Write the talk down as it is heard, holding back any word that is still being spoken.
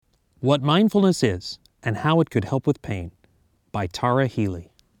What Mindfulness Is and How It Could Help with Pain by Tara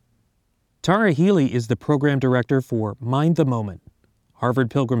Healy. Tara Healy is the program director for Mind the Moment, Harvard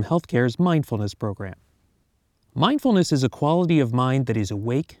Pilgrim Healthcare's mindfulness program. Mindfulness is a quality of mind that is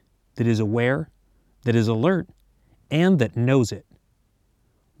awake, that is aware, that is alert, and that knows it.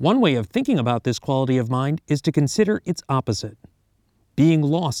 One way of thinking about this quality of mind is to consider its opposite, being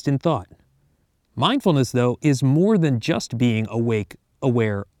lost in thought. Mindfulness, though, is more than just being awake,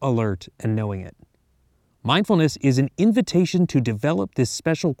 aware, alert, and knowing it. Mindfulness is an invitation to develop this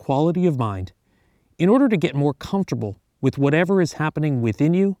special quality of mind in order to get more comfortable with whatever is happening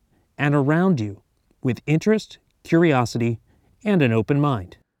within you and around you, with interest, curiosity, and an open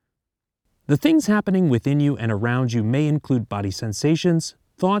mind. The things happening within you and around you may include body sensations,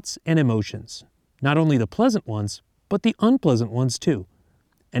 thoughts, and emotions, not only the pleasant ones, but the unpleasant ones too,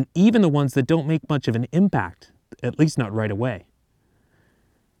 and even the ones that don't make much of an impact, at least not right away.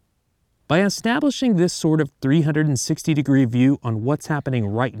 By establishing this sort of 360-degree view on what's happening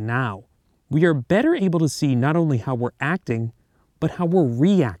right now, we are better able to see not only how we're acting, but how we're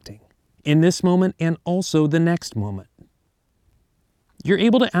reacting in this moment and also the next moment. You're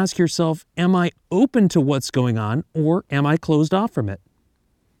able to ask yourself, am I open to what's going on, or am I closed off from it?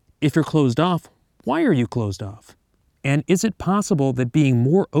 If you're closed off, why are you closed off? And is it possible that being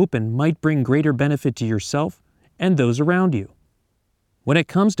more open might bring greater benefit to yourself and those around you? When it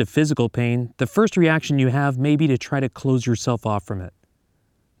comes to physical pain, the first reaction you have may be to try to close yourself off from it.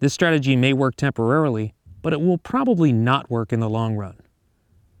 This strategy may work temporarily, but it will probably not work in the long run.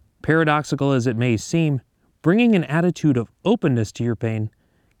 Paradoxical as it may seem, bringing an attitude of openness to your pain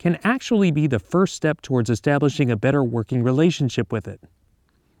can actually be the first step towards establishing a better working relationship with it,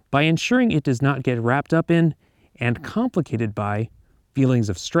 by ensuring it does not get wrapped up in and complicated by feelings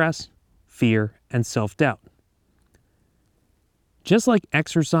of stress, fear, and self-doubt. Just like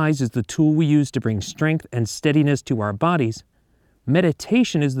exercise is the tool we use to bring strength and steadiness to our bodies,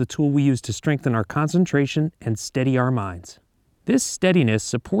 meditation is the tool we use to strengthen our concentration and steady our minds. This steadiness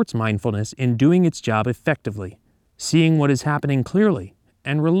supports mindfulness in doing its job effectively, seeing what is happening clearly,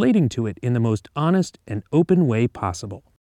 and relating to it in the most honest and open way possible.